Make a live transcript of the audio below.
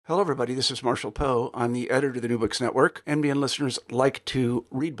Hello, everybody. This is Marshall Poe. I'm the editor of the New Books Network. NBN listeners like to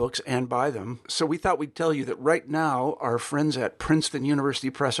read books and buy them. So we thought we'd tell you that right now, our friends at Princeton University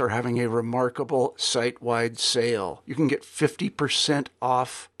Press are having a remarkable site-wide sale. You can get 50%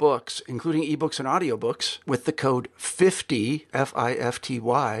 off books, including ebooks and audiobooks, with the code 50,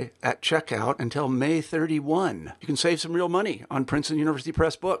 F-I-F-T-Y, at checkout until May 31. You can save some real money on Princeton University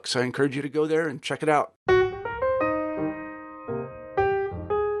Press books. I encourage you to go there and check it out.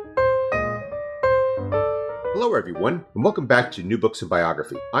 Hello everyone, and welcome back to New Books and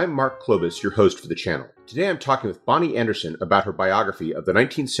Biography. I'm Mark Klobus, your host for the channel. Today I'm talking with Bonnie Anderson about her biography of the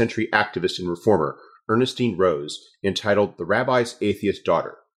 19th century activist and reformer, Ernestine Rose, entitled The Rabbi's Atheist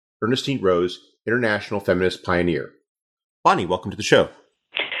Daughter. Ernestine Rose, international feminist pioneer. Bonnie, welcome to the show.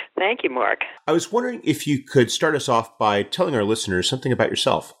 Thank you, Mark. I was wondering if you could start us off by telling our listeners something about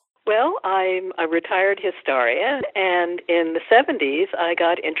yourself. Well, I'm a retired historian, and in the 70s, I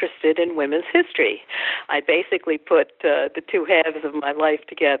got interested in women's history. I basically put the two halves of my life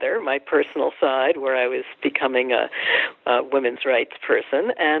together, my personal side, where I was becoming a women's rights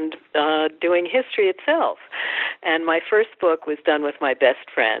person, and doing history itself. And my first book was done with my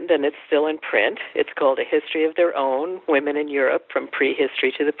best friend, and it's still in print. It's called A History of Their Own, Women in Europe from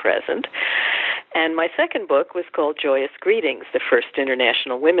Prehistory to the Present. And my second book was called Joyous Greetings, the First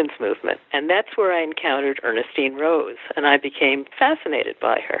International Women's Movement. And that's where I encountered Ernestine Rose, and I became fascinated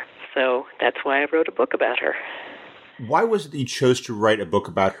by her. So that's why I wrote a book about her. Why was it that you chose to write a book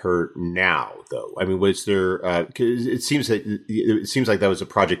about her now, though? I mean, was there? 'Cause it seems like that was a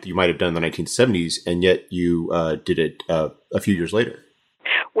project that you might have done in the 1970s, and yet you did it a few years later.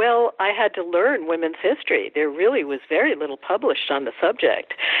 Well, I had to learn women's history. There really was very little published on the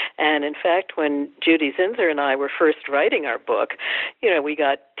subject. And in fact, when Judy Zinsser and I were first writing our book, we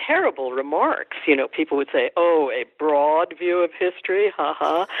got terrible remarks. People would say, oh, a broad view of history,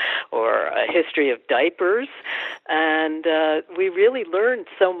 haha, or a history of diapers. And we really learned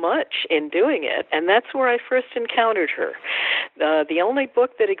so much in doing it. And that's where I first encountered her. The only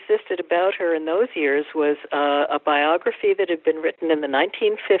book that existed about her in those years was a biography that had been written in the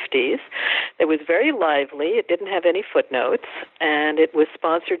 1950s. It was very lively. It didn't have any footnotes, and it was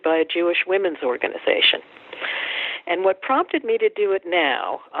sponsored by a Jewish women's organization. And what prompted me to do it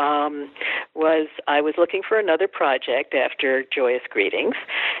now was I was looking for another project after Joyous Greetings,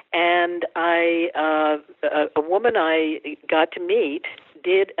 and a woman I got to meet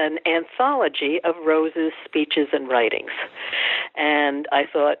did an anthology of Rose's speeches and writings. And I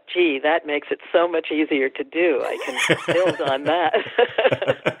thought, gee, that makes it so much easier to do. I can build on that.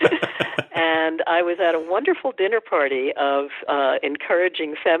 And I was at a wonderful dinner party of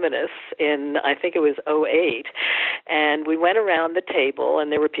encouraging feminists in, I think it was '08. And we went around the table,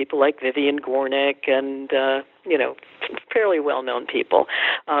 and there were people like Vivian Gornick and, fairly well-known people.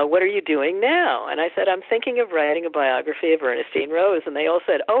 What are you doing now? And I said, I'm thinking of writing a biography of Ernestine Rose. And they all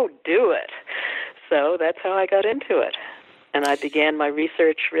said, oh, do it. So that's how I got into it. And I began my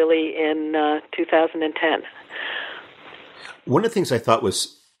research really in 2010. One of the things I thought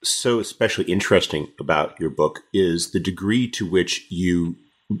was so especially interesting about your book is the degree to which you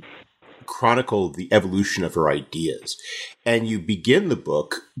chronicle the evolution of her ideas. And you begin the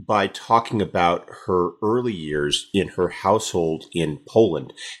book by talking about her early years in her household in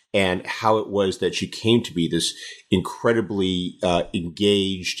Poland and how it was that she came to be this incredibly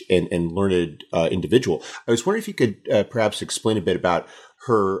engaged and learned individual. I was wondering if you could perhaps explain a bit about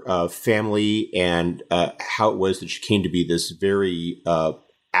her family and how it was that she came to be this very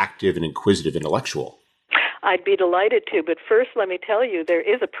active and inquisitive intellectual. I'd be delighted to, but first let me tell you, there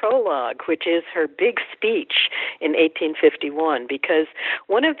is a prologue, which is her big speech in 1851, because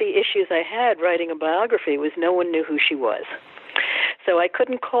one of the issues I had writing a biography was no one knew who she was. So I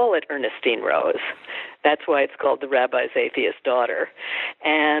couldn't call it Ernestine Rose. That's why it's called The Rabbi's Atheist Daughter.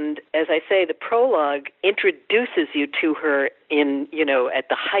 And as I say, the prologue introduces you to her in, at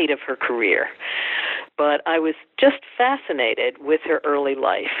the height of her career. But I was just fascinated with her early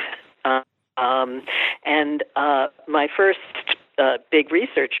life. My first big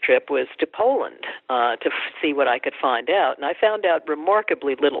research trip was to Poland to see what I could find out. And I found out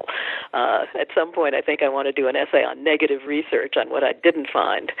remarkably little. At some point, I think I want to do an essay on negative research on what I didn't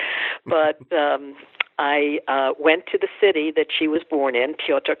find. But I went to the city that she was born in,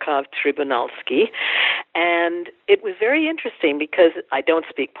 Piotrków Trybunalski, and it was very interesting because I don't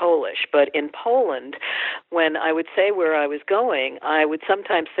speak Polish, but in Poland, when I would say where I was going, I would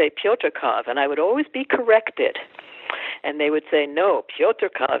sometimes say Piotrków, and I would always be corrected. And they would say, no,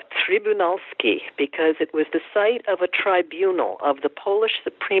 Piotrków Trybunalski, because it was the site of a tribunal of the Polish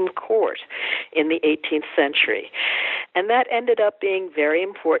Supreme Court in the 18th century. And that ended up being very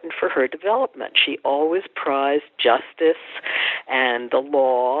important for her development. She always prized justice and the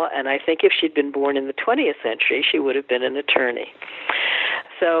law, and I think if she'd been born in the 20th century, she would have been an attorney.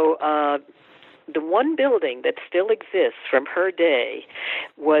 So the one building that still exists from her day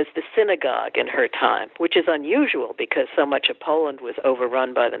was the synagogue in her time, which is unusual because so much of Poland was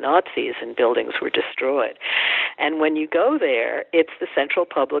overrun by the Nazis and buildings were destroyed. And when you go there, it's the Central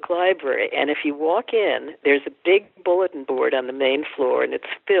Public Library. And if you walk in, there's a big bulletin board on the main floor, and it's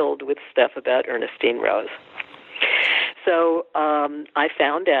filled with stuff about Ernestine Rose. So I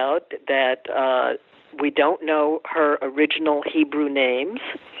found out that we don't know her original Hebrew names.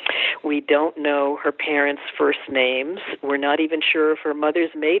 We don't know her parents' first names. We're not even sure of her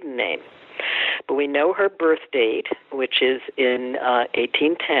mother's maiden name. But we know her birth date, which is in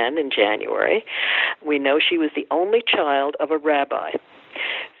 1810 in January. We know she was the only child of a rabbi.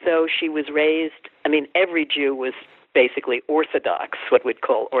 So she was raised, every Jew was basically Orthodox, what we'd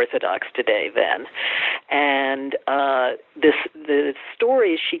call Orthodox today then. And the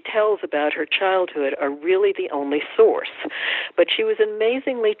stories she tells about her childhood are really the only source. But she was an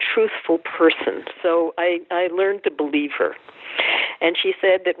amazingly truthful person, so I learned to believe her. And she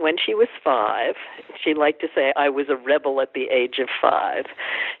said that when she was 5, she liked to say, I was a rebel at the age of 5.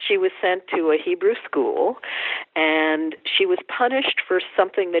 She was sent to a Hebrew school, and she was punished for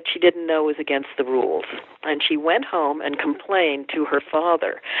something that she didn't know was against the rules. And she went home and complained to her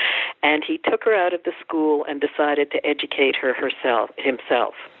father, and he took her out of the school and decided to educate her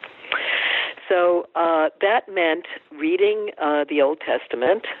himself. So that meant reading the Old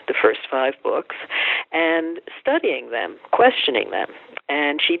Testament, the first 5 books, and studying them, questioning them.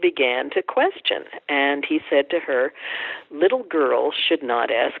 And she began to question. And he said to her, little girls should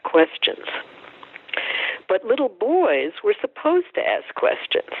not ask questions. But little boys were supposed to ask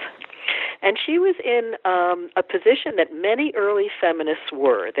questions. And she was in a position that many early feminists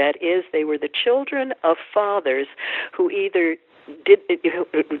were. That is, they were the children of fathers who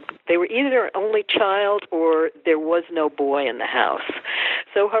they were either an only child or there was no boy in the house.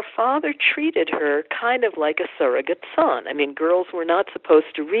 So her father treated her kind of like a surrogate son. Girls were not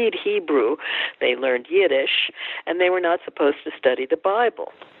supposed to read Hebrew. They learned Yiddish, and they were not supposed to study the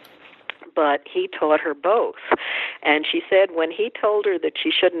Bible. But he taught her both. And she said when he told her that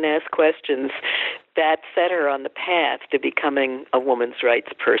she shouldn't ask questions, that set her on the path to becoming a woman's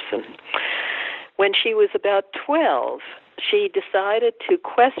rights person. When she was about 12, she decided to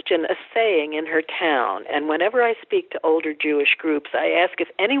question a saying in her town. And whenever I speak to older Jewish groups, I ask if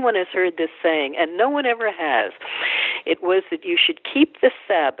anyone has heard this saying, and no one ever has. It was that you should keep the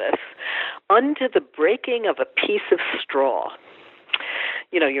Sabbath unto the breaking of a piece of straw.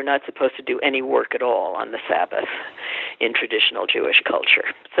 You're not supposed to do any work at all on the Sabbath in traditional Jewish culture.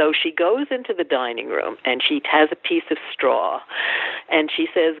 So she goes into the dining room, and she has a piece of straw, and she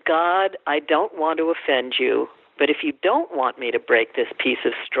says, God, I don't want to offend you, but if you don't want me to break this piece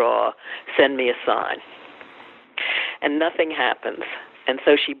of straw, send me a sign. And nothing happens. And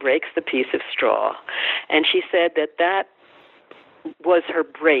so she breaks the piece of straw. And she said that was her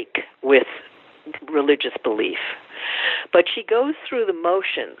break with religious belief. But she goes through the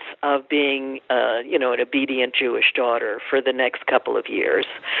motions of being, an obedient Jewish daughter for the next couple of years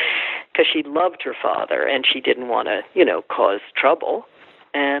because she loved her father and she didn't want to, cause trouble.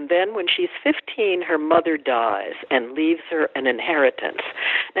 And then when she's 15, her mother dies and leaves her an inheritance.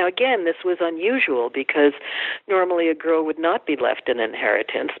 Now, again, this was unusual because normally a girl would not be left an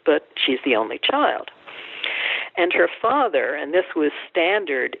inheritance, but she's the only child. And her father, and this was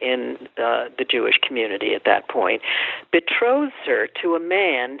standard in the Jewish community at that point, betroths her to a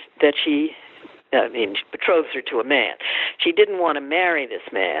man betroths her to a man. She didn't want to marry this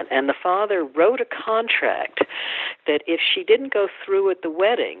man, and the father wrote a contract that if she didn't go through with the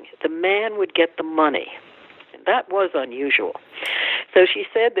wedding, the man would get the money. That was unusual. So she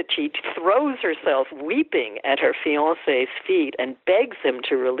said that she throws herself weeping at her fiancé's feet and begs him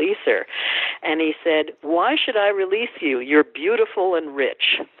to release her. And he said, why should I release you? You're beautiful and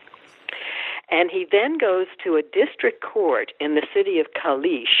rich. And he then goes to a district court in the city of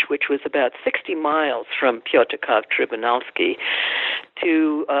Kalisz, which was about 60 miles from Piotrków Trybunalski,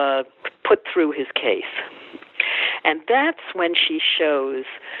 to put through his case. And that's when she shows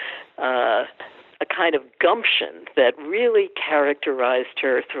a kind of gumption that really characterized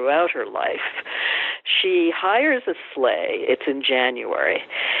her throughout her life. She hires a sleigh, it's in January,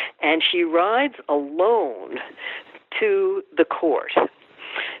 and she rides alone to the court.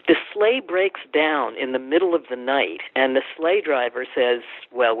 The sleigh breaks down in the middle of the night, and the sleigh driver says,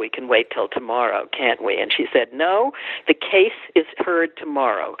 well, we can wait till tomorrow, can't we? And she said, no, the case is heard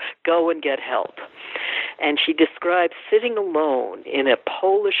tomorrow. Go and get help. And she describes sitting alone in a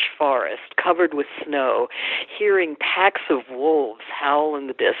Polish forest covered with snow, hearing packs of wolves howl in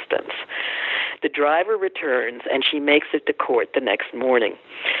the distance. The driver returns, and she makes it to court the next morning.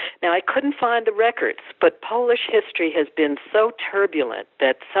 Now, I couldn't find the records, but Polish history has been so turbulent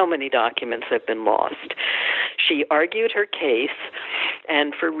that so many documents have been lost. She argued her case,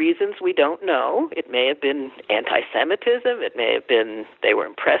 and for reasons we don't know, it may have been anti-Semitism, it may have been they were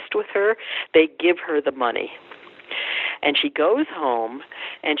impressed with her, they give her the money. And she goes home,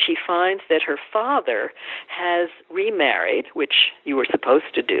 and she finds that her father has remarried, which you were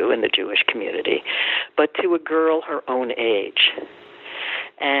supposed to do in the Jewish community, but to a girl her own age.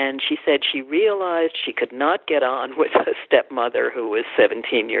 And she said she realized she could not get on with a stepmother who was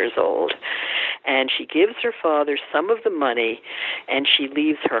 17 years old. And she gives her father some of the money, and she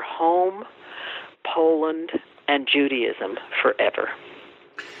leaves her home, Poland, and Judaism forever.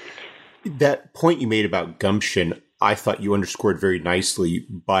 That point you made about gumption, I thought you underscored very nicely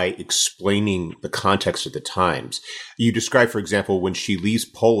by explaining the context of the times. You describe, for example, when she leaves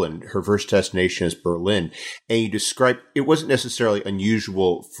Poland, her first destination is Berlin, and you describe it wasn't necessarily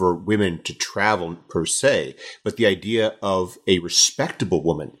unusual for women to travel per se, but the idea of a respectable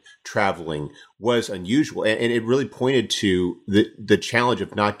woman traveling was unusual. And it really pointed to the challenge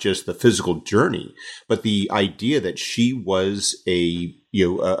of not just the physical journey, but the idea that she was a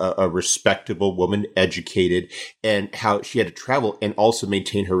respectable woman, educated, and how she had to travel and also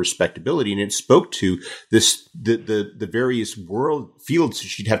maintain her respectability. And it spoke to the various world fields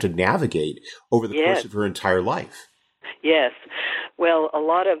she'd have to navigate over the course of her entire life. Yes. Well, a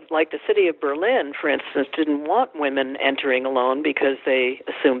lot of, like the city of Berlin, for instance, didn't want women entering alone because they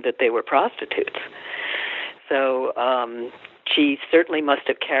assumed that they were prostitutes. So she certainly must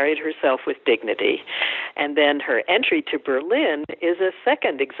have carried herself with dignity. And then her entry to Berlin is a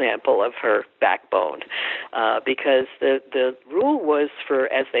second example of her backbone, because the rule was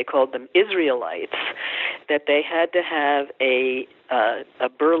for, as they called them, Israelites, that they had to have a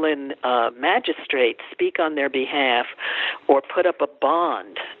Berlin magistrate speak on their behalf or put up a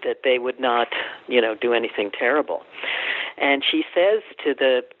bond that they would not, do anything terrible. And she says to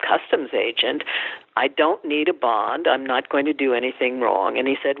the customs agent, I don't need a bond. I'm not going to do anything wrong. And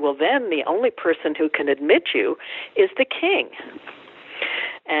he said, well, then the only person who can admit you is the king.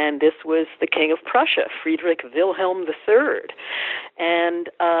 And this was the King of Prussia, Friedrich Wilhelm III. And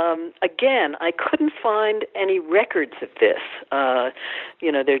again, I couldn't find any records of this. The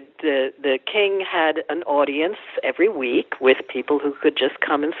king had an audience every week with people who could just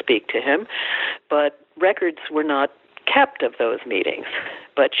come and speak to him, but records were not kept of those meetings.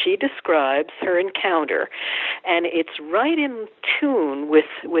 But she describes her encounter, and it's right in tune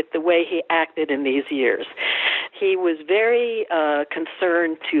with the way he acted in these years. He was very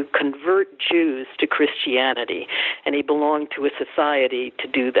concerned to convert Jews to Christianity, and he belonged to a society to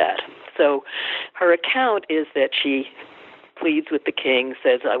do that. So her account is that she pleads with the king,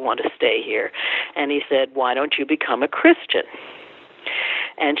 says, I want to stay here. And he said, why don't you become a Christian?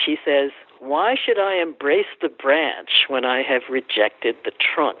 And she says, why should I embrace the branch when I have rejected the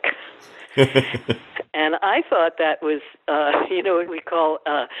trunk? And I thought that was, what we call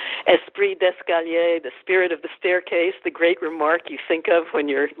esprit d'escalier, the spirit of the staircase, the great remark you think of when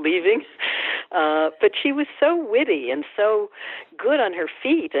you're leaving. But she was so witty and so good on her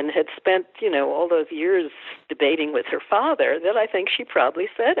feet and had spent, all those years debating with her father that I think she probably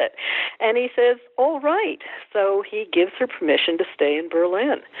said it. And he says, all right. So he gives her permission to stay in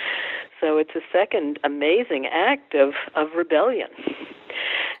Berlin. So it's a second amazing act of rebellion.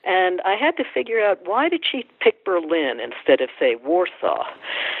 And I had to figure out, why did she pick Berlin instead of, say, Warsaw?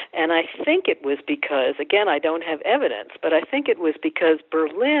 And I think it was because, again, I don't have evidence, but I think it was because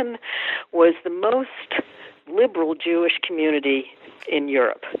Berlin was the most liberal Jewish community in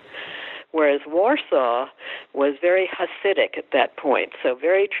Europe, whereas Warsaw was very Hasidic at that point, so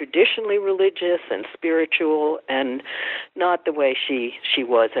very traditionally religious and spiritual, and not the way she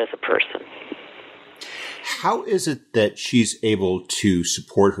was as a person. How is it that she's able to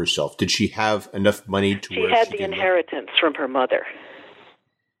support herself? Did she have enough money to she had the inheritance from her mother.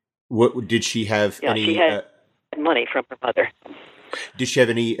 What did she have? She had money from her mother. Did she have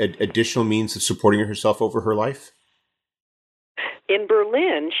any additional means of supporting herself over her life? In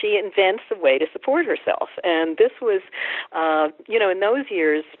Berlin, she invents a way to support herself. And this was, in those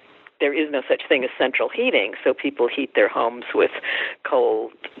years, there is no such thing as central heating, so people heat their homes with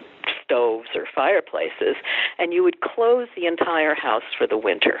coal stoves or fireplaces, and you would close the entire house for the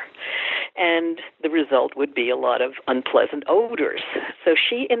winter. And the result would be a lot of unpleasant odors. So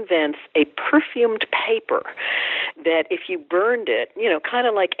she invents a perfumed paper that if you burned it, kind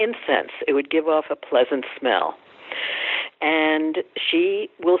of like incense, it would give off a pleasant smell. And she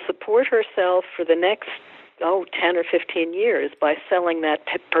will support herself for the next 10 or 15 years by selling that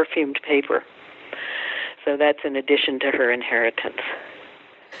perfumed paper. So that's in addition to her inheritance.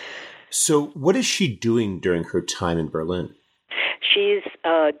 So what is she doing during her time in Berlin? She's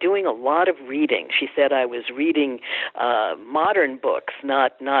doing a lot of reading. She said, I was reading modern books,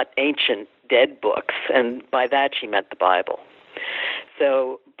 not ancient dead books. And by that she meant the Bible.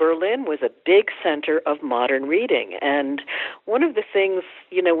 So Berlin was a big center of modern reading. And one of the things,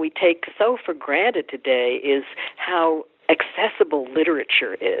 we take so for granted today is how accessible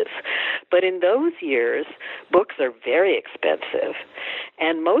literature is. But in those years, books are very expensive,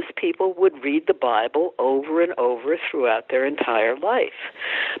 and most people would read the Bible over and over throughout their entire life.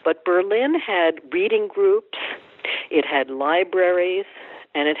 But Berlin had reading groups, it had libraries,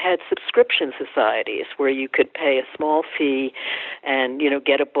 and it had subscription societies where you could pay a small fee and,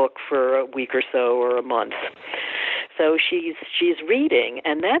 get a book for a week or so or a month. So she's reading,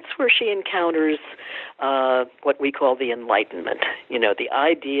 and that's where she encounters what we call the Enlightenment. The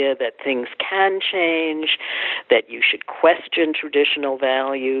idea that things can change, that you should question traditional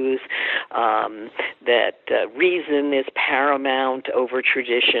values, that reason is paramount over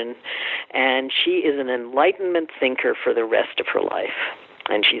tradition, and she is an Enlightenment thinker for the rest of her life.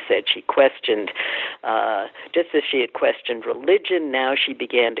 And she said she questioned, just as she had questioned religion, now she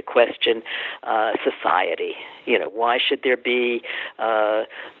began to question society. Why should there be a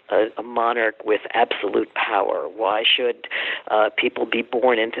monarch with absolute power? Why should people be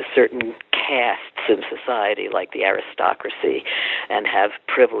born into certain castes in society like the aristocracy and have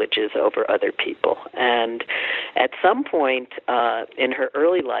privileges over other people? And at some point in her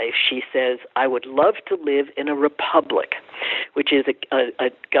early life, she says, I would love to live in a republic, which is a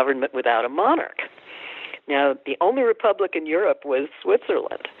government without a monarch. Now, the only republic in Europe was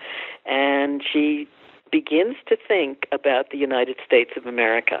Switzerland, and she begins to think about the United States of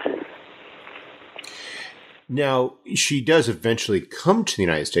America. Now, she does eventually come to the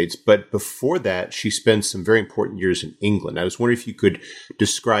United States, but before that, she spends some very important years in England. I was wondering if you could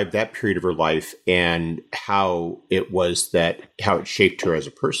describe that period of her life and how it shaped her as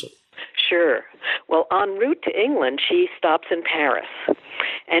a person. Sure. Well, en route to England, she stops in Paris.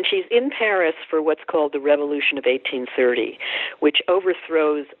 And she's in Paris for what's called the Revolution of 1830, which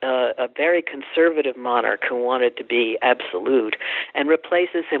overthrows a very conservative monarch who wanted to be absolute and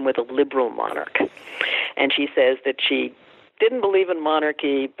replaces him with a liberal monarch. And she says that she didn't believe in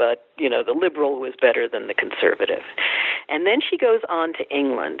monarchy, but, the liberal was better than the conservative. And then she goes on to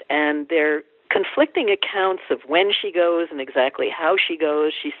England, and they're conflicting accounts of when she goes and exactly how she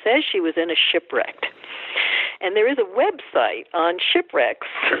goes. She says she was in a shipwreck. And there is a website on shipwrecks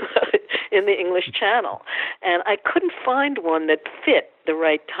in the English Channel. And I couldn't find one that fit the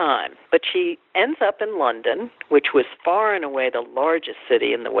right time. But she ends up in London, which was far and away the largest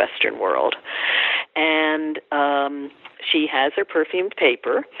city in the Western world. And she has her perfumed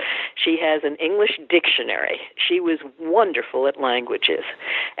paper. She has an English dictionary. She was wonderful at languages.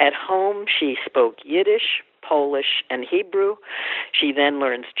 At home, she spoke Yiddish, Polish, and Hebrew. She then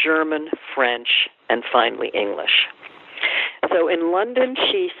learns German, French, and finally English. So in London,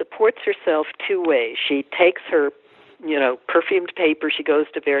 she supports herself two ways. She takes her, perfumed paper. She goes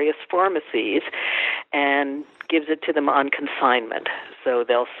to various pharmacies and gives it to them on consignment. So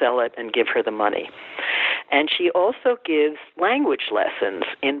they'll sell it and give her the money. And she also gives language lessons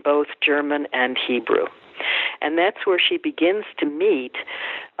in both German and Hebrew. And that's where she begins to meet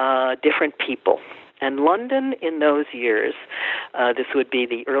different people. And London in those years, this would be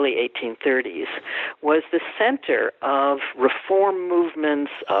the early 1830s, was the center of reform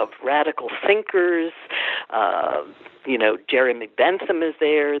movements, of radical thinkers. Jeremy Bentham is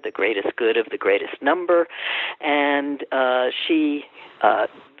there, the greatest good of the greatest number. And she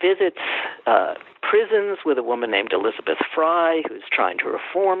visits prisons with a woman named Elizabeth Fry, who's trying to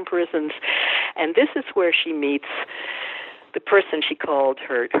reform prisons. And this is where she meets the person she called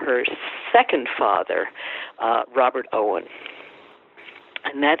her second father, Robert Owen.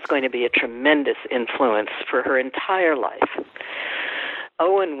 And that's going to be a tremendous influence for her entire life.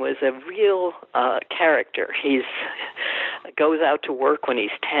 Owen was a real character. He goes out to work when he's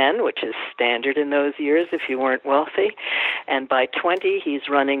 10, which is standard in those years if you weren't wealthy. And by 20, he's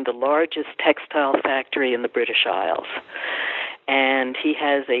running the largest textile factory in the British Isles. And he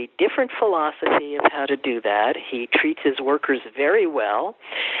has a different philosophy of how to do that. He treats his workers very well.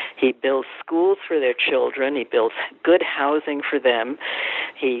 He builds schools for their children. He builds good housing for them.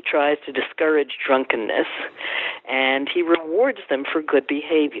 He tries to discourage drunkenness. And he rewards them for good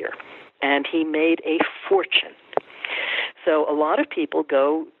behavior. And he made a fortune. So a lot of people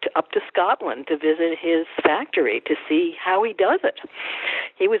go up to Scotland to visit his factory to see how he does it.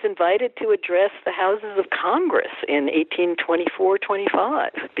 He was invited to address the Houses of Congress in 1824-25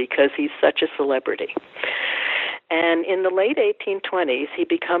 because he's such a celebrity. And in the late 1820s, he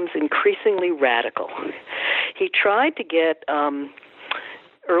becomes increasingly radical. He tried to get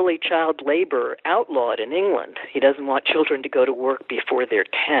early child labor outlawed in England. He doesn't want children to go to work before they're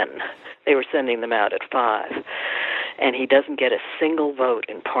 10. They were sending them out at 5. And he doesn't get a single vote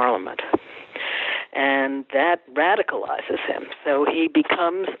in Parliament. And that radicalizes him. So he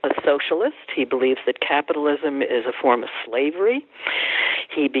becomes a socialist. He believes that capitalism is a form of slavery.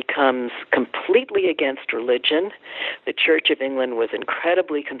 He becomes completely against religion. The Church of England was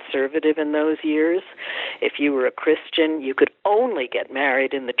incredibly conservative in those years. If you were a Christian, you could only get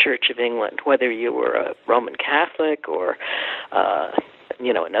married in the Church of England, whether you were a Roman Catholic or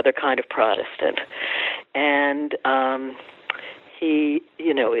another kind of Protestant. And he,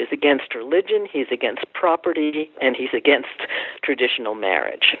 is against religion, he's against property, and he's against traditional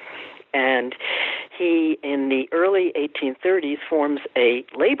marriage. And he, in the early 1830s, forms a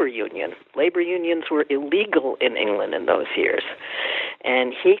labor union. Labor unions were illegal in England in those years.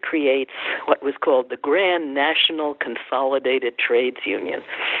 And he creates what was called the Grand National Consolidated Trades Union.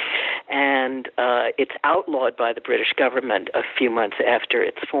 And it's outlawed by the British government a few months after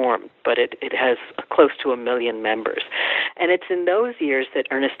it's formed, but it has close to 1 million members. And it's in those years that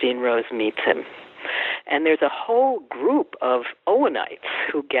Ernestine Rose meets him. And there's a whole group of Owenites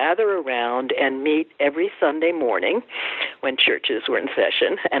who gather around and meet every Sunday morning when churches were in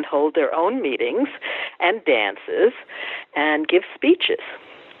session and hold their own meetings and dances and give speeches.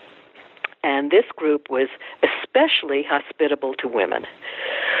 And this group was especially hospitable to women.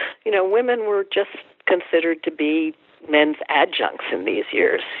 Women were just considered to be men's adjuncts in these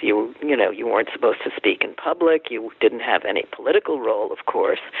years. You weren't supposed to speak in public. You didn't have any political role, of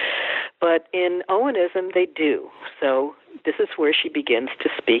course. But in Owenism, they do. So this is where she begins to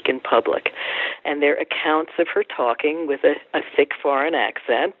speak in public. And there are accounts of her talking with a thick foreign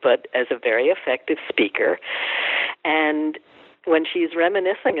accent, but as a very effective speaker. And when she's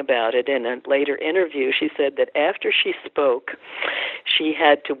reminiscing about it in a later interview, she said that after she spoke, she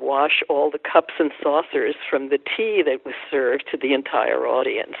had to wash all the cups and saucers from the tea that was served to the entire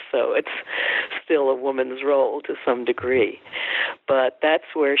audience. So it's still a woman's role to some degree. But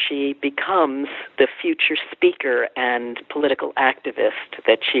that's where she becomes the future speaker and political activist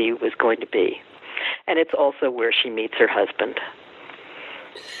that she was going to be. And it's also where she meets her husband.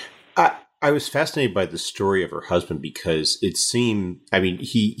 I was fascinated by the story of her husband because it seemed,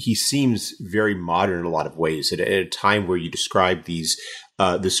 he seems very modern in a lot of ways. At a time where you describe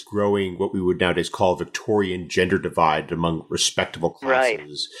this growing, what we would nowadays call Victorian gender divide among respectable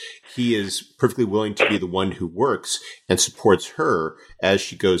classes, right. He is perfectly willing to be the one who works and supports her as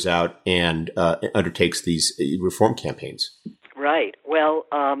she goes out and undertakes these reform campaigns. Right. Well,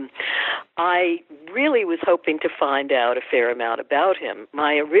 I really was hoping to find out a fair amount about him.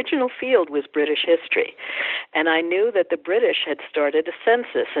 My original field was British history, and I knew that the British had started a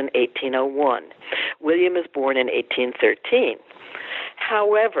census in 1801. William was born in 1813.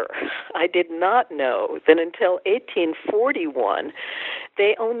 However, I did not know that until 1841,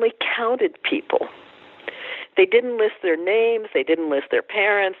 they only counted people. They didn't list their names, they didn't list their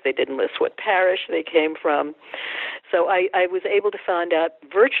parents, they didn't list what parish they came from. So I was able to find out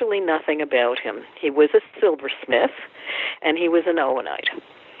virtually nothing about him. He was a silversmith, and he was an Owenite.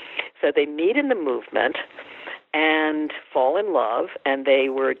 So they meet in the movement and fall in love, and they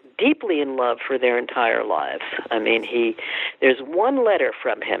were deeply in love for their entire lives. There's one letter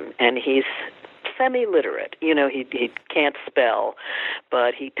from him, and he's semi-literate. He can't spell,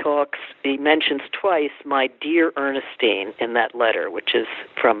 but he mentions twice "my dear Ernestine" in that letter, which is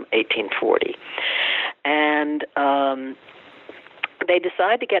from 1840. And they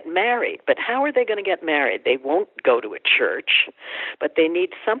decide to get married, but how are they going to get married? They won't go to a church, but they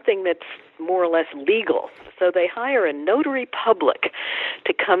need something that's more or less legal. So they hire a notary public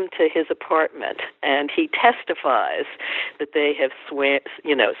to come to his apartment, and he testifies that they have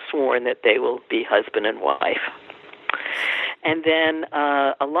sworn that they will be husband and wife. And then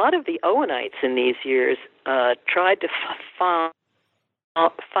a lot of the Owenites in these years tried to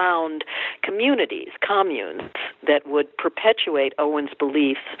found communes that would perpetuate Owen's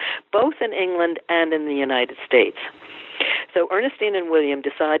beliefs both in England and in the United States. So Ernestine and William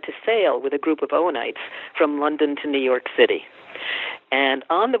decide to sail with a group of Owenites from London to New York City. And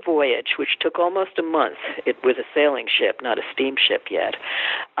on the voyage, which took almost a month, it was a sailing ship, not a steamship yet,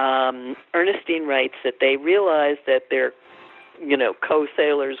 Ernestine writes that they realized that their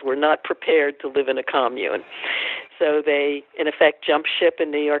co-sailors were not prepared to live in a commune. So they, in effect, jump ship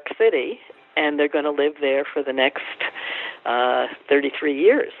in New York City, and they're going to live there for the next 33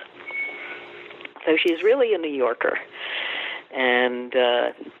 years. So she's really a New Yorker. And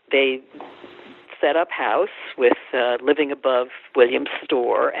they set up house with living above William's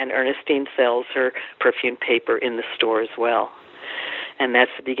store, and Ernestine sells her perfume paper in the store as well. And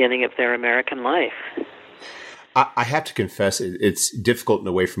that's the beginning of their American life. I have to confess, it's difficult in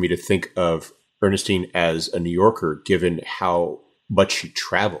a way for me to think of Ernestine as a New Yorker, given how much she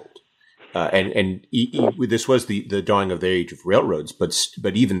traveled. This was the dawning of the age of railroads, but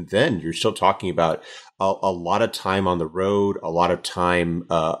even then, you're still talking about a lot of time on the road, a lot of time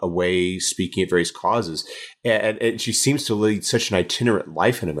away, speaking at various causes, and she seems to lead such an itinerant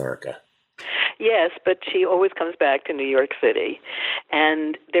life in America. Yes, but she always comes back to New York City.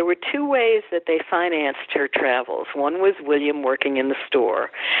 And there were two ways that they financed her travels. One was William working in the store.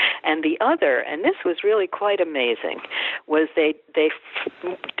 And the other, and this was really quite amazing, was they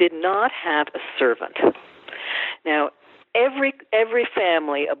did not have a servant. Now, every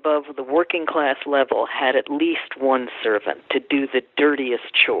family above the working class level had at least one servant to do the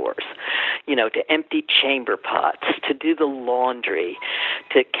dirtiest chores, to empty chamber pots, to do the laundry,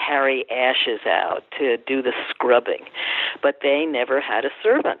 to carry ashes out, to do the scrubbing. But they never had a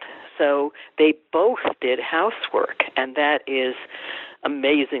servant. So they both did housework, and that is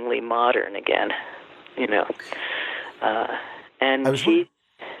amazingly modern again, And she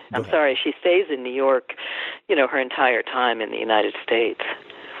stays in New York, her entire time in the United States.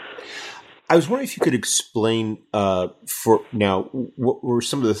 I was wondering if you could explain what were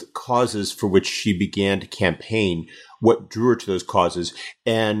some of the causes for which she began to campaign, what drew her to those causes,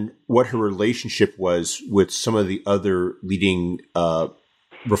 and what her relationship was with some of the other leading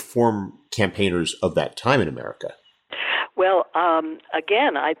reform campaigners of that time in America. Well,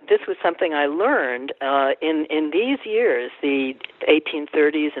 again, this was something I learned in these years, the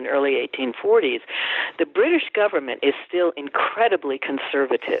 1830s and early 1840s. The British government is still incredibly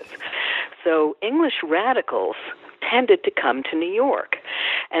conservative. So English radicals tended to come to New York.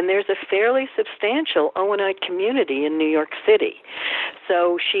 And there's a fairly substantial Owenite community in New York City.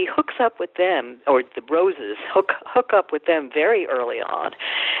 So she hooks up with them, or the Roses hook up with them very early on.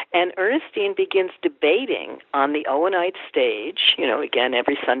 And Ernestine begins debating on the Owenite stage, again,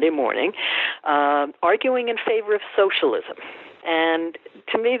 every Sunday morning, arguing in favor of socialism. And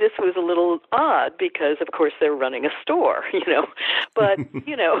to me, this was a little odd because, of course, they're running a store, But,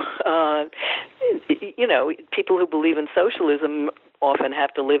 people who believe in socialism often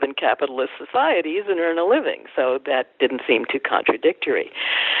have to live in capitalist societies and earn a living. So that didn't seem too contradictory.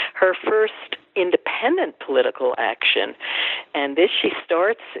 Her first independent political action, and this she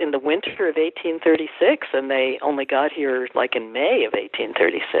starts in the winter of 1836, and they only got here like in May of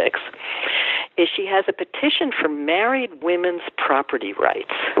 1836, is she has a petition for married women's property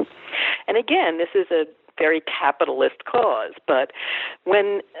rights. And again, this is a very capitalist cause, but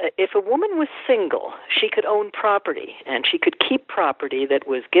if a woman was single, she could own property, and she could keep property that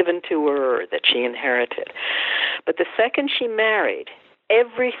was given to her or that she inherited. But the second she married,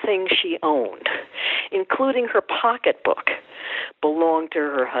 everything she owned, including her pocketbook, belonged to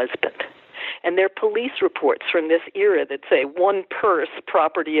her husband. And there are police reports from this era that say one purse,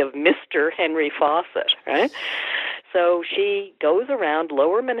 property of Mr. Henry Fawcett, right? So she goes around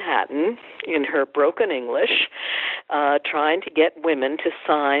Lower Manhattan in her broken English, trying to get women to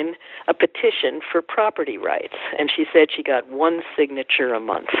sign a petition for property rights. And she said she got one signature a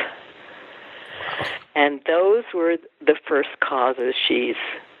month. And those were the first causes she's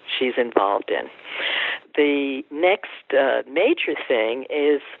involved in. The next major thing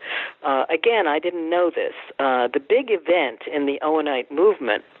is, again, I didn't know this, the big event in the Owenite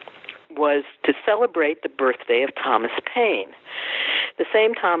movement was to celebrate the birthday of Thomas Paine, the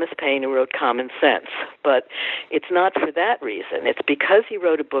same Thomas Paine who wrote Common Sense. But it's not for that reason. It's because he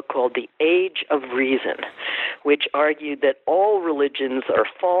wrote a book called The Age of Reason, which argued that all religions are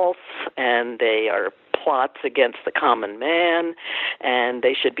false and they are plots against the common man and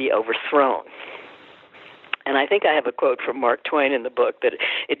they should be overthrown. And I think I have a quote from Mark Twain in the book that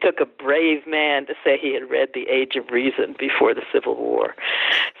it took a brave man to say he had read The Age of Reason before the Civil War.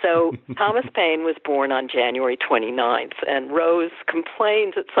 So Thomas Paine was born on January 29th, and Rose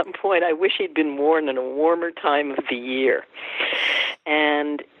complains at some point, I wish he'd been born in a warmer time of the year.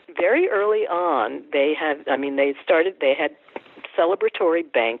 And very early on, they had celebratory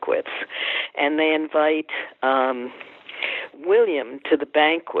banquets, and they invite William to the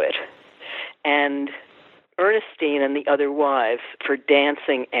banquet, and Ernestine and the other wives for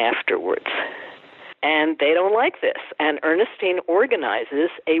dancing afterwards. And they don't like this. And Ernestine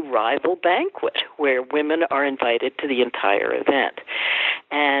organizes a rival banquet where women are invited to the entire event.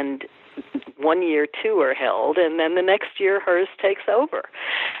 And 1 year, 2 are held, and then the next year hers takes over.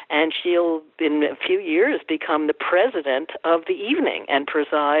 And she'll, in a few years, become the president of the evening and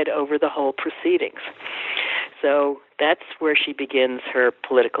preside over the whole proceedings. So that's where she begins her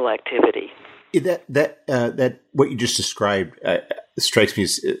political activity. That what you just described strikes me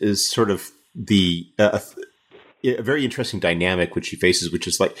as sort of a very interesting dynamic which she faces, which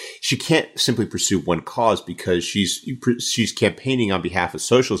is like she can't simply pursue one cause because she's campaigning on behalf of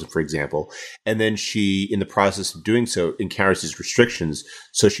socialism, for example, and then she, in the process of doing so, encounters these restrictions,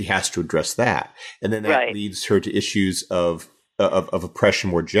 so she has to address that, and then that leads her to issues of oppression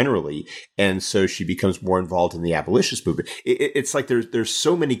more generally, and so she becomes more involved in the abolitionist movement. It's like there's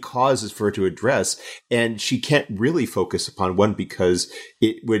so many causes for her to address, and she can't really focus upon one because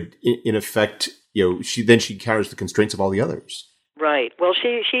it would, in effect, she encounters the constraints of all the others. Right. Well,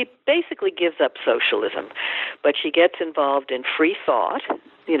 she basically gives up socialism, but she gets involved in free thought,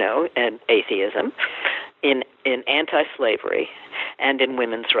 and atheism, in anti-slavery, and in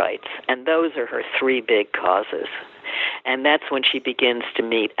women's rights, and those are her three big causes. And that's when she begins to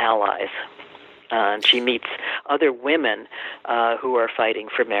meet allies. And she meets other women who are fighting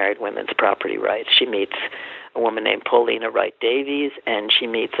for married women's property rights. She meets a woman named Paulina Wright Davies, and she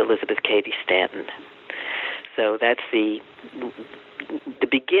meets Elizabeth Cady Stanton. So that's the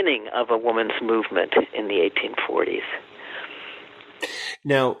beginning of a women's movement in the 1840s.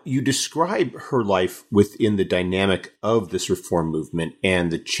 Now, you describe her life within the dynamic of this reform movement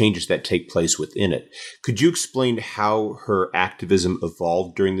and the changes that take place within it. Could you explain how her activism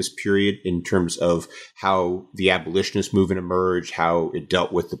evolved during this period in terms of how the abolitionist movement emerged, how it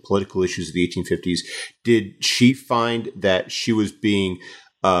dealt with the political issues of the 1850s? Did she find that she was being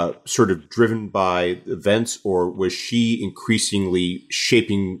sort of driven by events, or was she increasingly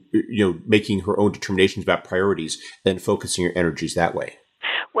shaping, making her own determinations about priorities and focusing her energies that way?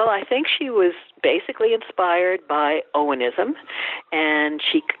 Well, I think she was basically inspired by Owenism, and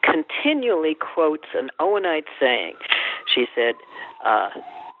she continually quotes an Owenite saying. She said,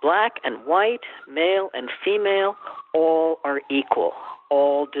 black and white, male and female, all are equal.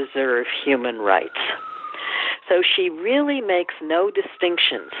 All deserve human rights. So she really makes no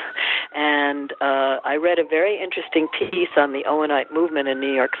distinctions. And I read a very interesting piece on the Owenite movement in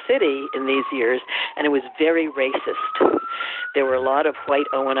New York City in these years, and it was very racist. There were a lot of white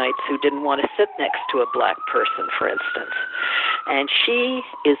Owenites who didn't want to sit next to a black person, for instance. And she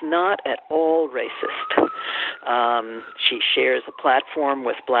is not at all racist. She shares a platform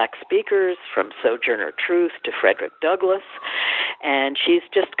with black speakers, from Sojourner Truth to Frederick Douglass, and she's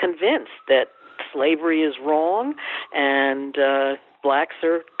just convinced that slavery is wrong, and blacks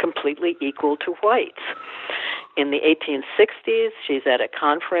are completely equal to whites. In the 1860s, she's at a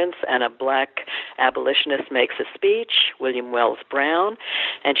conference, and a black abolitionist makes a speech, William Wells Brown,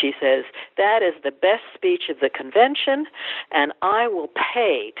 and she says, "That is the best speech of the convention, and I will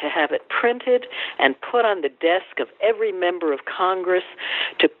pay to have it printed and put on the desk of every member of Congress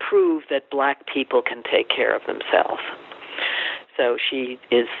to prove that black people can take care of themselves." So she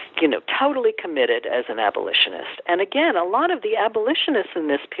is, totally committed as an abolitionist. And again, a lot of the abolitionists in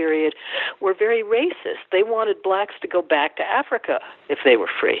this period were very racist. They wanted blacks to go back to Africa if they were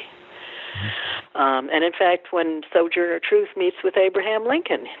free. And in fact, when Sojourner Truth meets with Abraham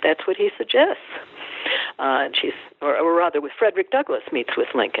Lincoln, that's what he suggests. And or rather, with Frederick Douglass meets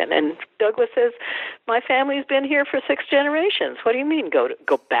with Lincoln, and Douglass says, "My family's been here for 6 generations. What do you mean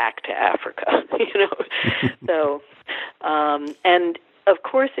go back to Africa?" So, and of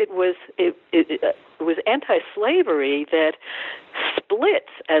course, it was anti-slavery that split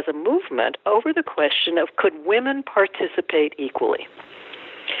as a movement over the question of could women participate equally.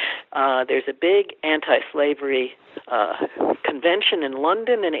 There's a big anti-slavery convention in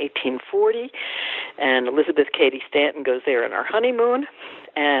London in 1840, and Elizabeth Cady Stanton goes there on her honeymoon,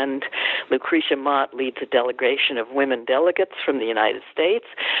 and Lucretia Mott leads a delegation of women delegates from the United States,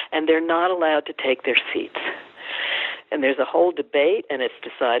 and they're not allowed to take their seats. And there's a whole debate, and it's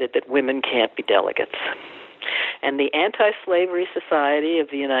decided that women can't be delegates. And the Anti-Slavery Society of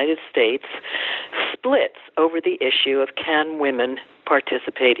the United States splits over the issue of can women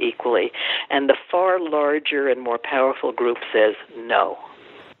participate equally, and the far larger and more powerful group says no.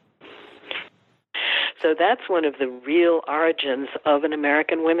 So that's one of the real origins of an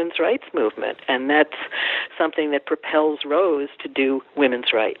American women's rights movement, and that's something that propels Rose to do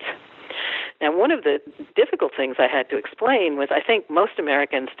women's rights. Now, one of the difficult things I had to explain was I think most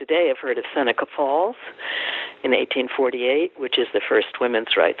Americans today have heard of Seneca Falls in 1848, which is the first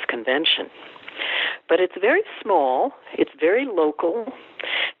women's rights convention. But it's very small, it's very local.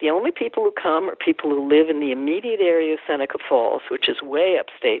 The only people who come are people who live in the immediate area of Seneca Falls, which is way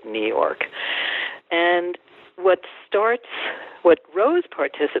upstate New York. And what Rose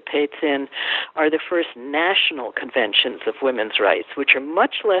participates in are the first national conventions of women's rights, which are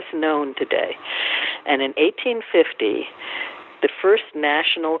much less known today. And in 1850, the first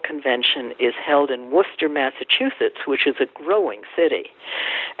national convention is held in Worcester, Massachusetts, which is a growing city.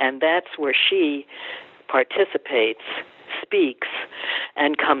 And that's where she participates, speaks,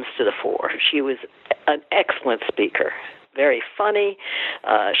 and comes to the fore. She was an excellent speaker, very funny.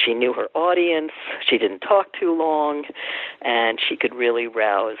 She knew her audience. She didn't talk too long, and she could really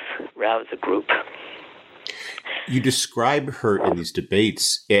rouse a group. You describe her in these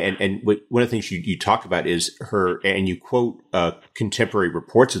debates, and one of the things you talk about is her, and you quote contemporary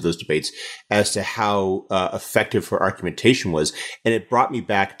reports of those debates as to how effective her argumentation was. And it brought me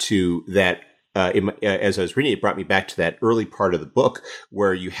back to that. As I was reading, it brought me back to that early part of the book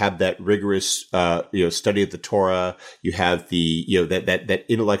where you have that rigorous, study of the Torah. You have the, that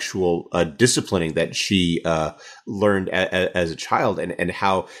intellectual disciplining that she learned as a child, and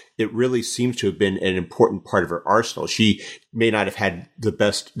how it really seems to have been an important part of her arsenal. She may not have had the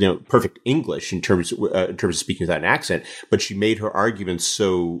best, perfect English in terms of speaking without an accent, but she made her arguments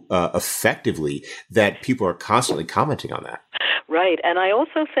so effectively that people are constantly commenting on that. Right, and I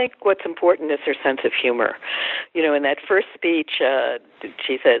also think what's important is her sense of humor. In that first speech,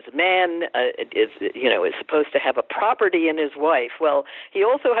 she says, "Man is supposed to have a property in his wife. Well, he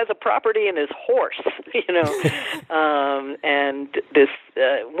also has a property in his horse." And this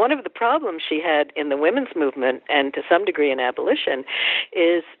one of the problems she had in the women's movement, and to some degree in abolition,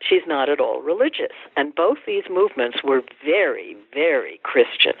 is she's not at all religious. And both these movements were very, very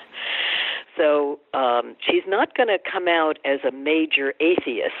Christian. So she's not going to come out as a major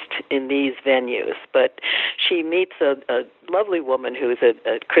atheist in these venues, but she meets a lovely woman who's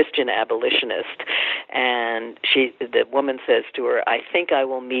a Christian abolitionist, and the woman says to her, "I think I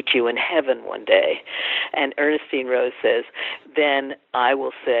will meet you in heaven one day." And Ernestine Rose says, "Then I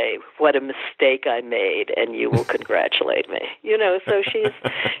will say, what a mistake I made, and you will congratulate me." So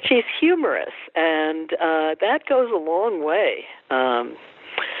she's humorous, and that goes a long way.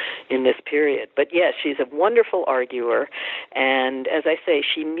 In this period. But yes, she's a wonderful arguer, and as I say,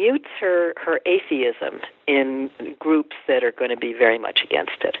 she mutes her atheism in groups that are going to be very much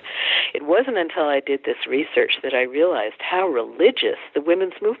against it. It wasn't until I did this research that I realized how religious the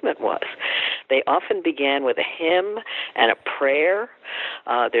women's movement was. They often began with a hymn and a prayer.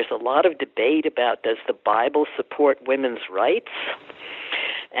 There's a lot of debate about, does the Bible support women's rights?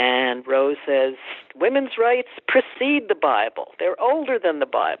 And Rose says, women's rights precede the Bible. They're older than the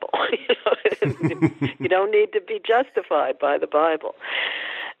Bible. You don't need to be justified by the Bible.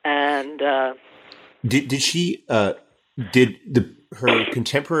 And her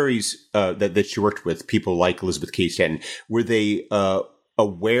contemporaries that she worked with, people like Elizabeth Cady Stanton, were they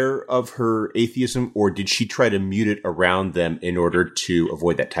aware of her atheism, or did she try to mute it around them in order to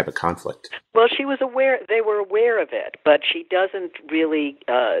avoid that type of conflict? Well, she was aware. They were aware of it, but she doesn't really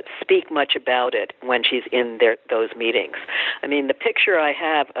speak much about it when she's in those meetings. I mean, the picture I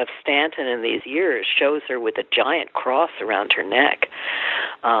have of Stanton in these years shows her with a giant cross around her neck.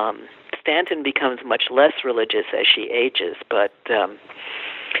 Stanton becomes much less religious as she ages, but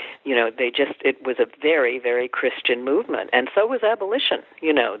it was a very, very Christian movement, and so was abolition.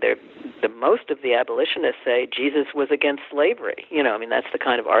 The most of the abolitionists say Jesus was against slavery. That's the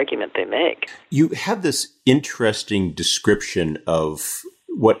kind of argument they make. You have this interesting description of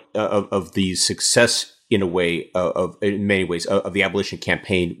of the success, in a way, in many ways, of the abolition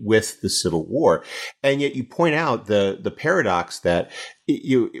campaign with the Civil War, and yet you point out the paradox that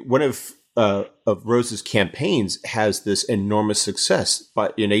one of Rose's campaigns has this enormous success,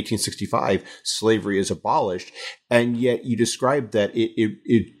 but in 1865, slavery is abolished, and yet you describe that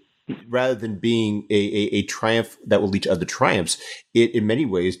it rather than being a triumph that will lead to other triumphs, it in many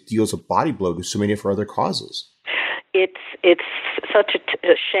ways deals a body blow to so many of her other causes. It's such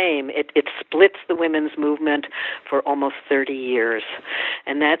a shame. It splits the women's movement for almost 30 years.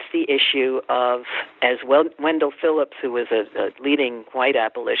 And that's the issue of, as Wendell Phillips, who was a leading white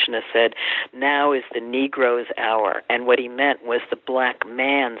abolitionist, said, now is the Negro's hour. And what he meant was the black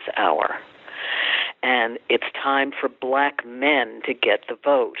man's hour. and it's time for black men to get the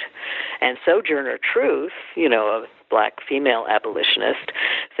vote. And Sojourner Truth, a black female abolitionist,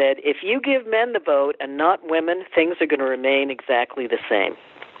 said, if you give men the vote and not women, things are going to remain exactly the same.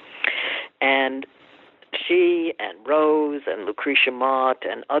 And she and Rose and Lucretia Mott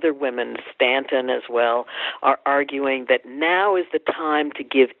and other women, Stanton as well, are arguing that now is the time to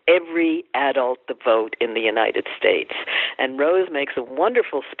give every adult the vote in the United States. And Rose makes a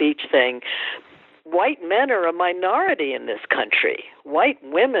wonderful speech saying, white men are a minority in this country. White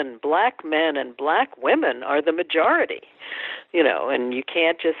women, black men, and black women are the majority. And you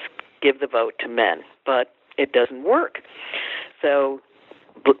can't just give the vote to men. But it doesn't work. So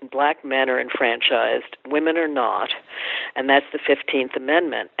black men are enfranchised, women are not, and that's the 15th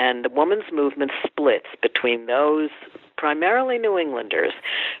Amendment. And the women's movement splits between those primarily New Englanders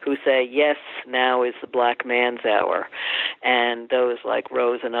who say, yes, now is the black man's hour, and those like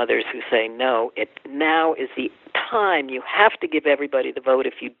Rose and others who say, no, now is the time. You have to give everybody the vote.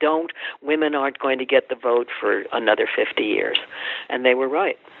 If you don't, women aren't going to get the vote for another 50 years. And they were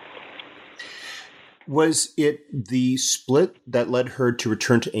right. Was it the split that led her to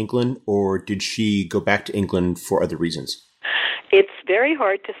return to England, or did she go back to England for other reasons? It's very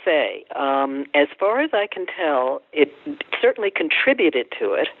hard to say. As far as I can tell, it certainly contributed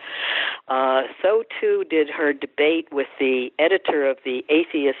to it. So, too, did her debate with the editor of the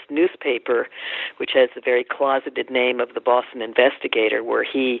atheist newspaper, which has the very closeted name of the Boston Investigator, where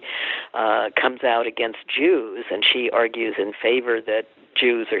he comes out against Jews, and she argues in favor that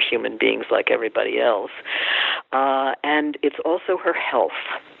Jews are human beings like everybody else. And it's also her health.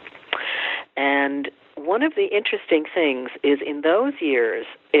 And one of the interesting things is in those years,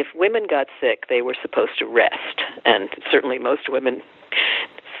 if women got sick, they were supposed to rest. And certainly most women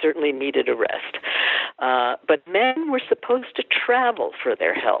certainly needed a rest. But men were supposed to travel for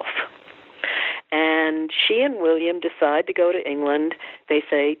their health. And she and William decide to go to England, they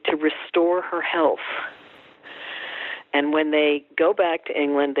say, to restore her health. And when they go back to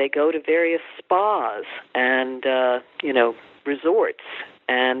England, they go to various spas and, resorts,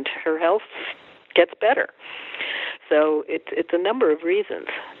 and her health gets better. So it's a number of reasons.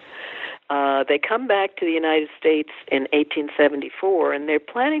 They come back to the United States in 1874, and they're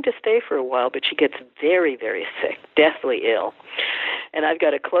planning to stay for a while, but she gets very, very sick, deathly ill. And I've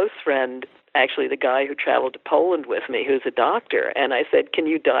got a close friend, actually the guy who traveled to Poland with me, who's a doctor, and I said, can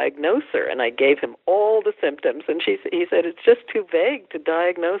you diagnose her? And I gave him all the symptoms, and he said, it's just too vague to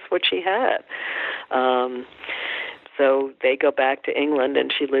diagnose what she had. So they go back to England,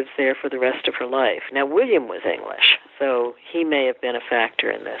 and she lives there for the rest of her life. Now, William was English, so he may have been a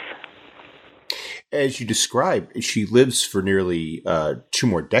factor in this. As you described, she lives for nearly 2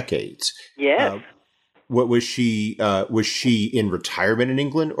 more decades. Yes. What was she in retirement in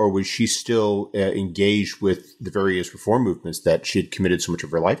England, or was she still engaged with the various reform movements that she had committed so much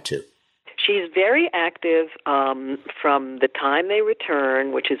of her life to? She's very active from the time they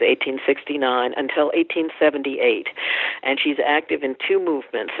return, which is 1869, until 1878. And she's active in 2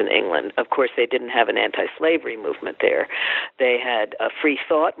 movements in England. Of course, they didn't have an anti-slavery movement there. They had a free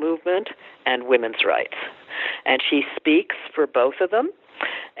thought movement and women's rights. And she speaks for both of them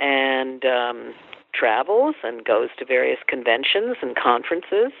and travels and goes to various conventions and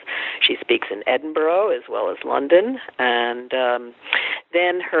conferences. She speaks in Edinburgh as well as London, and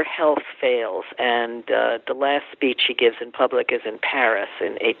then her health fails, and the last speech she gives in public is in Paris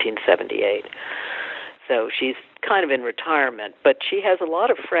in 1878. So she's kind of in retirement, but she has a lot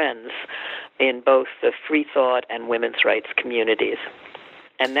of friends in both the free thought and women's rights communities,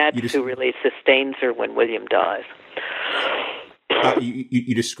 and that's who really sustains her when William dies.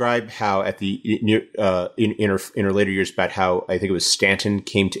 You describe how at the in her later years about how I think it was Stanton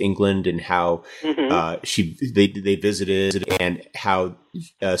came to England and how they visited, and how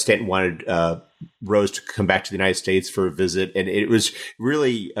Stanton wanted Rose to come back to the United States for a visit, and it was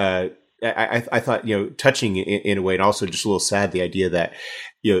really I thought touching in a way, and also just a little sad, the idea that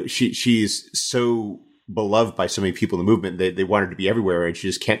she's so beloved by so many people in the movement. They want her to be everywhere, and she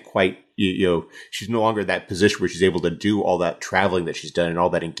just can't quite, she's no longer in that position where she's able to do all that traveling that she's done and all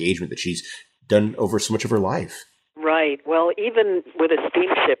that engagement that she's done over so much of her life. Right. Well, even with a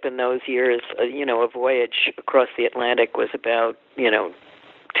steamship in those years, a voyage across the Atlantic was about,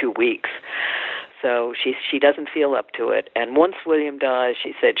 2 weeks. So she doesn't feel up to it. And once William dies,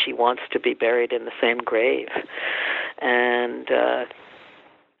 she said she wants to be buried in the same grave. And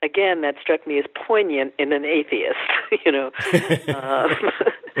again, that struck me as poignant in an atheist,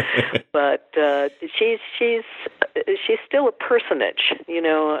 but she's still a personage,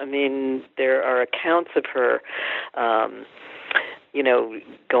 I mean, there are accounts of her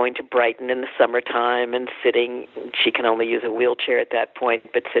going to Brighton in the summertime and sitting, she can only use a wheelchair at that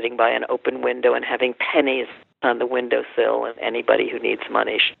point, but sitting by an open window and having pennies on the windowsill, and anybody who needs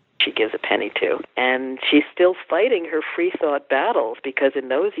money, she gives a penny to. And she's still fighting her free thought battles, because in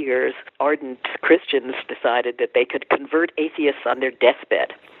those years, ardent Christians decided that they could convert atheists on their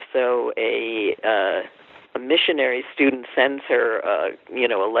deathbed. So a missionary student sends her,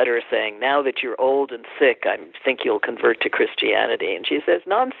 a letter saying, "Now that you're old and sick, I think you'll convert to Christianity." And she says,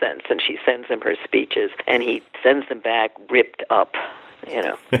 "Nonsense." And she sends him her speeches, and he sends them back ripped up,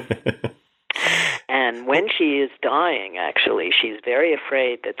 And when she is dying, actually, she's very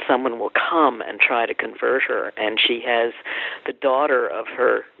afraid that someone will come and try to convert her. And she has the daughter of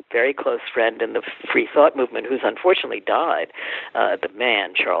her very close friend in the Free Thought movement, who's unfortunately died, the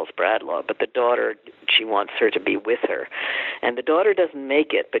man, Charles Bradlaugh, but the daughter, she wants her to be with her. And the daughter doesn't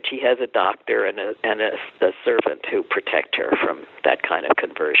make it, but she has a doctor and a servant who protect her from that kind of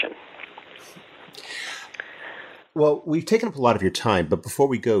conversion. Well, we've taken up a lot of your time, but before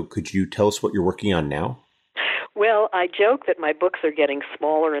we go, could you tell us what you're working on now? Well, I joke that my books are getting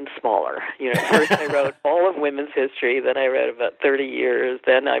smaller and smaller. First I wrote all of women's history, then I wrote about 30 years,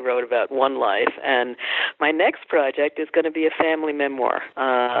 then I wrote about one life, and my next project is going to be a family memoir.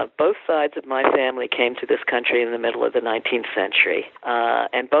 Both sides of my family came to this country in the middle of the 19th century,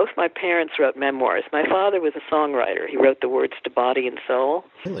 and both my parents wrote memoirs. My father was a songwriter. He wrote the words to Body and Soul,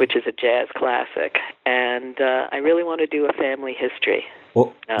 which is a jazz classic, and I really want to do a family history.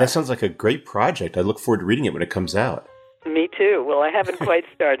 Well, that sounds like a great project. I look forward to reading it when it comes out. Me too. Well, I haven't quite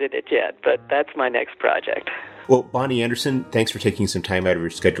started it yet, but that's my next project. Well, Bonnie Anderson, thanks for taking some time out of your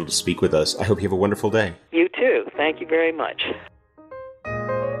schedule to speak with us. I hope you have a wonderful day. You too. Thank you very much.